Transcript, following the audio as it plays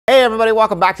Hey everybody,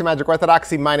 welcome back to Magic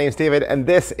Orthodoxy. My name's David, and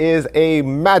this is a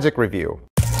magic review.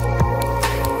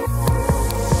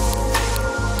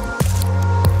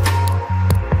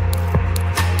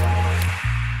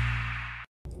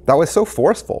 That was so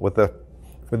forceful with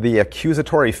the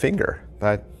accusatory finger.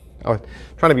 That I was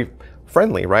trying to be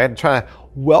friendly, right? I'm trying to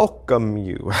welcome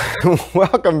you.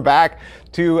 Welcome back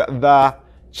to the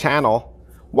channel.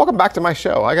 Welcome back to my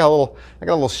show. I got a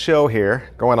little show here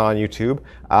going on YouTube.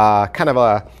 Kind of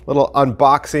a little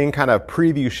unboxing, kind of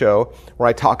preview show where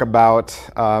I talk about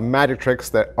magic tricks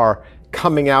that are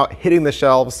coming out, hitting the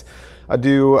shelves. I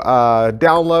do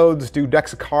downloads, do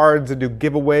decks of cards, I do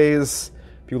giveaways.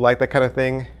 If you like that kind of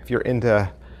thing, if you're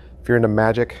into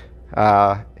magic,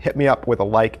 hit me up with a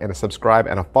like and a subscribe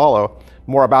and a follow.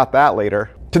 More about that later.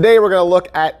 Today we're going to look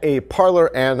at a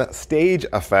parlor and stage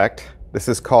effect. This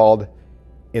is called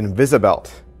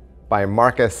Invisibelt by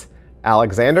Marcus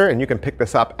Alexander, and you can pick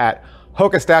this up at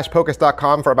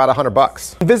hocus-pocus.com for about $100.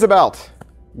 Invisibelt,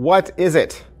 what is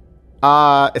it?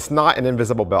 It's not an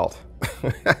invisible belt.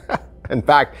 In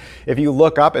fact, if you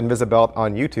look up Invisibelt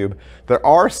on YouTube, there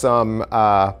are some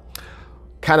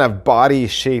kind of body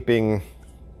shaping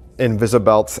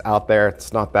Invisibelts out there.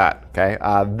 It's not that, okay?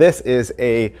 This is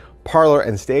a parlor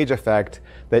and stage effect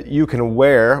that you can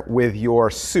wear with your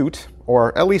suit,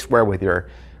 or at least wear with your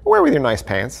nice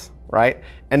pants, right?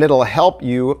 And it'll help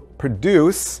you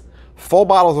produce full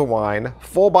bottles of wine,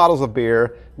 full bottles of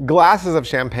beer, glasses of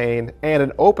champagne, and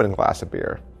an open glass of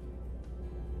beer.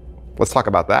 Let's talk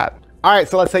about that. All right,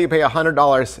 so let's say you pay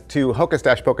 $100 to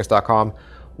hocus-pocus.com.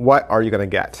 What are you gonna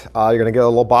get? You're gonna get a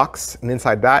little box, and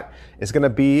inside that is gonna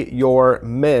be your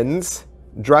men's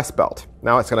dress belt.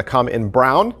 Now it's gonna come in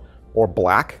brown or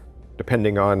black,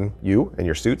 depending on you and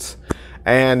your suits.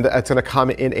 And it's gonna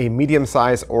come in a medium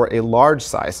size or a large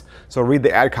size. So read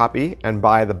the ad copy and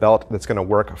buy the belt that's gonna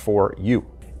work for you.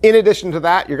 In addition to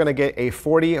that, you're gonna get a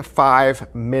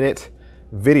 45-minute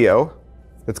video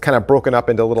that's kind of broken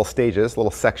up into little stages,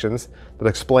 little sections, that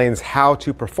explains how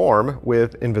to perform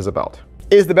with Invisibelt.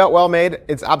 Is the belt well made?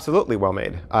 It's absolutely well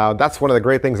made. That's one of the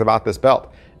great things about this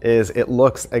belt, is it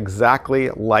looks exactly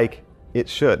like it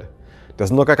should.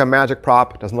 Doesn't look like a magic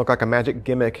prop, doesn't look like a magic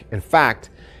gimmick. In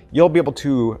fact, you'll be able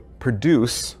to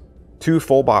produce 2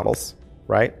 full bottles,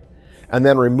 right? And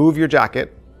then remove your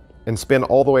jacket and spin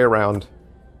all the way around.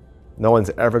 No one's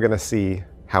ever gonna see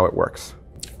how it works.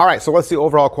 All right, so what's the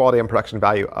overall quality and production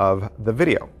value of the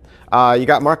video? You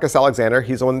got Marcus Alexander,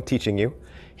 he's the one teaching you.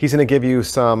 He's gonna give you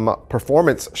some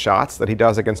performance shots that he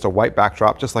does against a white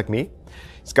backdrop, just like me.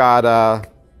 He's got a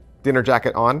dinner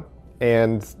jacket on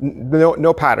and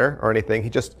no patter or anything. He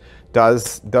just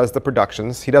does the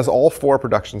productions. He does all 4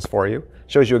 productions for you,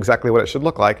 shows you exactly what it should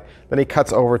look like. Then he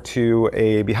cuts over to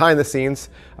a behind the scenes.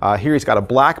 Here he's got a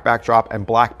black backdrop and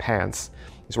black pants.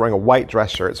 He's wearing a white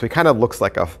dress shirt, so he kind of looks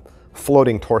like a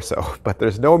floating torso, but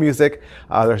there's no music,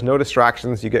 there's no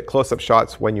distractions. You get close-up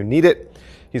shots when you need it.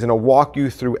 He's gonna walk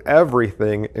you through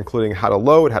everything, including how to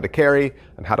load, how to carry,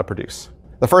 and how to produce.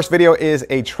 The first video is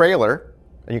a trailer,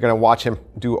 and you're gonna watch him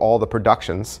do all the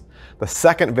productions. The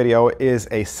second video is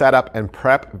a setup and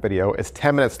prep video. It's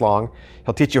 10 minutes long.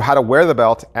 He'll teach you how to wear the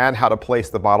belt and how to place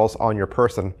the bottles on your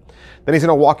person. Then he's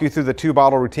gonna walk you through the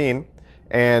 2-bottle routine,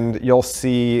 and you'll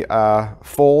see a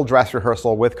full dress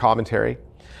rehearsal with commentary.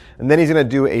 And then he's gonna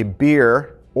do a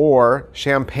beer or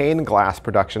champagne glass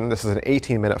production. This is an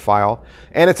 18-minute file,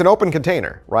 and it's an open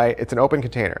container, right? It's an open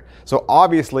container. So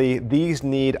obviously these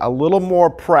need a little more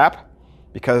prep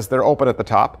because they're open at the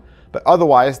top, but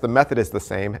otherwise the method is the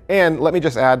same. And let me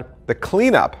just add, the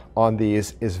cleanup on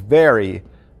these is very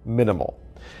minimal.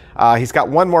 He's got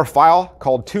one more file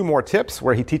called 2 More Tips,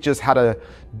 where he teaches how to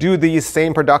do these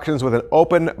same productions with an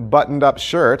open buttoned up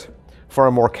shirt for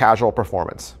a more casual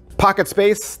performance. Pocket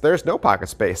space, there's no pocket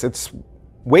space. It's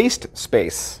waist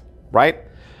space, right?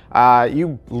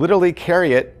 You literally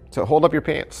carry it to hold up your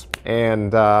pants.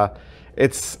 And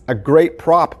it's a great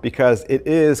prop because it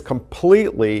is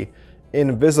completely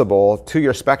invisible to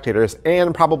your spectators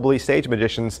and probably stage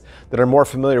magicians that are more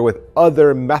familiar with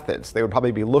other methods. They would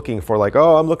probably be looking for, like,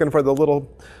 oh, I'm looking for the little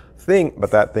thing,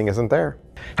 but that thing isn't there.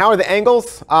 How are the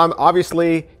angles?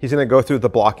 Obviously, he's gonna go through the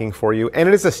blocking for you, and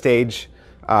it is a stage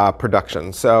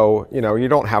production. So, you know, you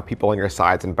don't have people on your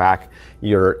sides and back.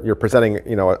 You're presenting,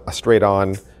 you know, a straight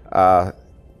on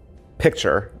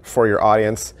picture for your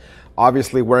audience.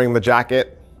 Obviously, wearing the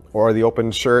jacket or the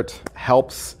open shirt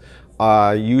helps.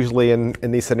 Usually in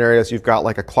these scenarios, you've got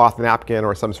like a cloth napkin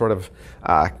or some sort of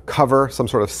cover, some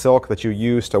sort of silk that you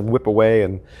use to whip away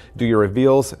and do your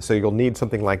reveals. So you'll need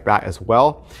something like that as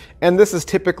well. And this is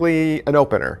typically an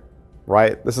opener.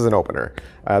 right? This is an opener.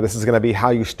 This is going to be how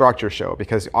you start your show,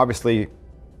 because obviously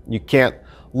you can't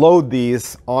load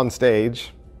these on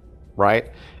stage,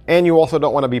 right? And you also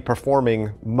don't want to be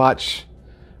performing much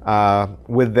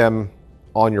with them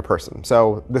on your person.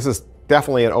 So this is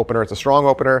definitely an opener. It's a strong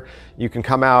opener. You can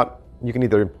come out, you can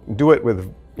either do it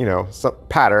with, some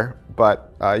patter,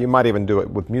 but you might even do it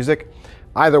with music.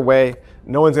 Either way,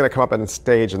 no one's going to come up on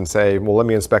stage and say, well, let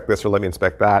me inspect this or let me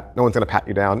inspect that. No one's going to pat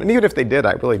you down. And even if they did,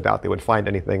 I really doubt they would find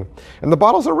anything. And the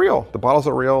bottles are real. The bottles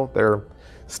are real. They're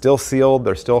still sealed.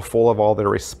 They're still full of all their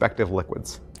respective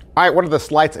liquids. All right, what are the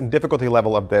slights and difficulty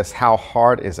level of this? How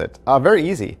hard is it? Very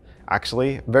easy,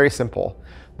 actually. Very simple.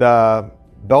 The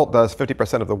belt does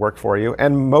 50% of the work for you,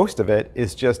 and most of it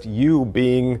is just you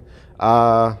being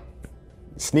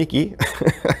sneaky,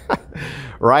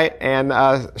 right? And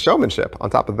showmanship on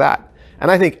top of that. And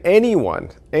I think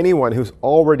anyone who's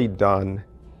already done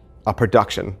a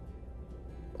production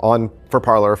for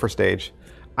Parlor or for stage,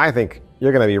 I think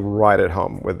you're going to be right at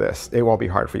home with this. It won't be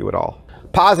hard for you at all.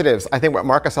 Positives. I think what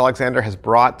Marcus Alexander has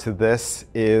brought to this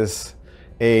is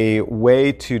a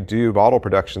way to do bottle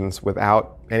productions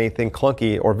without anything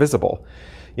clunky or visible.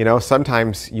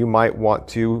 Sometimes you might want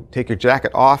to take your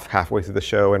jacket off halfway through the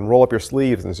show and roll up your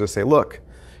sleeves and just say, look,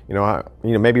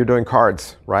 maybe you're doing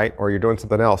cards, right? Or you're doing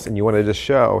something else and you want to just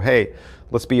show, hey,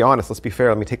 let's be honest, let's be fair.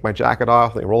 Let me take my jacket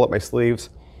off, let me roll up my sleeves.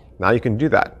 Now you can do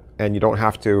that. And you don't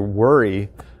have to worry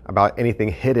about anything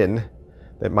hidden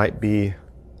that might be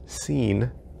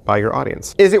seen by your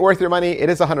audience. Is it worth your money? It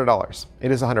is $100.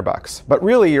 It is $100. But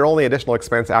really your only additional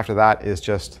expense after that is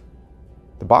just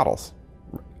the bottles,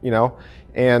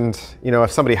 And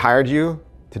if somebody hired you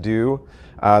to do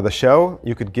the show,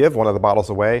 you could give one of the bottles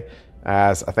away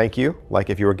as a thank you. Like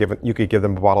if you could give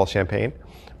them a bottle of champagne,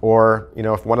 or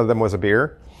if one of them was a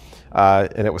beer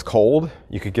and it was cold,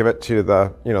 you could give it to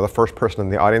the first person in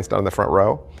the audience down in the front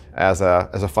row as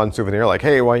a fun souvenir. Like,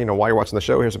 hey, well, while you're watching the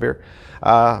show, here's a beer.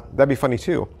 That'd be funny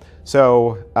too.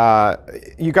 So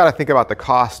you got to think about the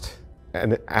cost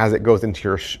and as it goes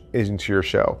into your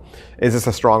show. Is this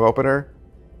a strong opener?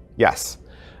 Yes.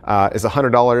 Is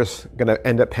 $100 going to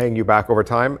end up paying you back over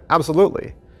time?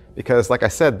 Absolutely. Because like I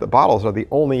said, the bottles are the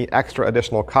only extra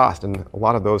additional cost, and a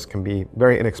lot of those can be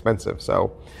very inexpensive.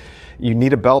 So you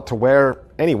need a belt to wear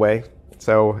anyway.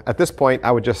 So at this point,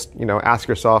 I would just ask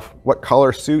yourself, what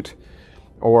color suit,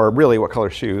 or really what color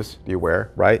shoes do you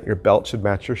wear, right? Your belt should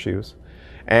match your shoes.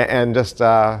 And just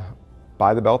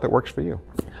buy the belt that works for you.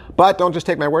 But don't just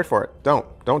take my word for it.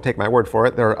 Don't take my word for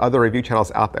it. There are other review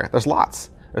channels out there. There's lots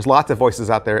of voices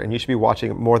out there, and you should be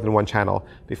watching more than one channel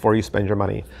before you spend your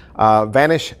money.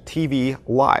 Vanish TV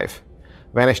Live.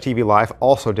 Vanish TV Live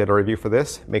also did a review for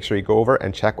this. Make sure you go over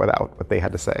and check out what they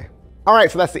had to say. All right,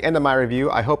 so that's the end of my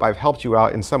review. I hope I've helped you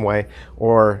out in some way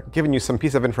or given you some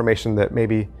piece of information that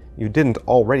maybe you didn't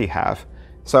already have.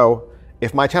 So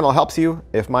if my channel helps you,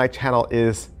 if my channel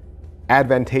is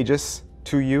advantageous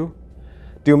to you,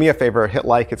 do me a favor, hit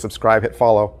like, hit subscribe, hit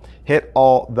follow, hit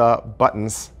all the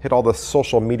buttons, hit all the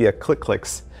social media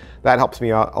clicks. That helps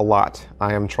me out a lot.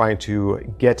 I am trying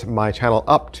to get my channel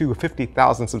up to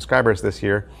 50,000 subscribers this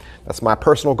year. That's my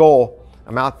personal goal.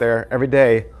 I'm out there every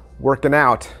day working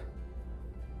out,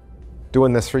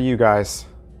 doing this for you guys.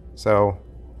 So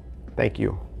thank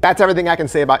you. That's everything I can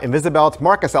say about Invisibelt.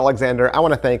 Marcus Alexander. I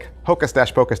want to thank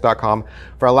hocus-pocus.com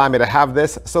for allowing me to have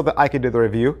this so that I could do the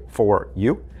review for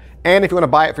you. And if you want to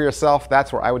buy it for yourself,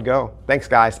 that's where I would go. Thanks,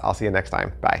 guys. I'll see you next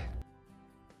time. Bye.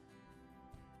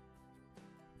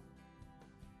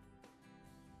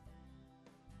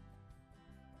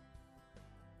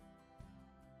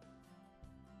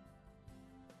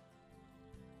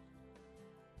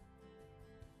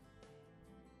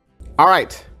 All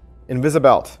right,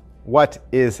 Invisibelt. What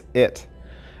is it?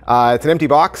 It's an empty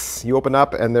box. You open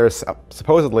up and there's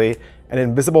supposedly an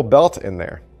invisible belt in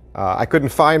there. I couldn't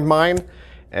find mine,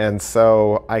 and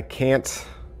so I can't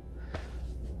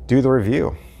do the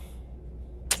review.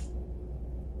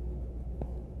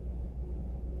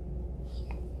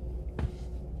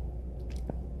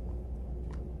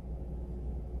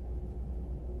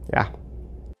 Yeah.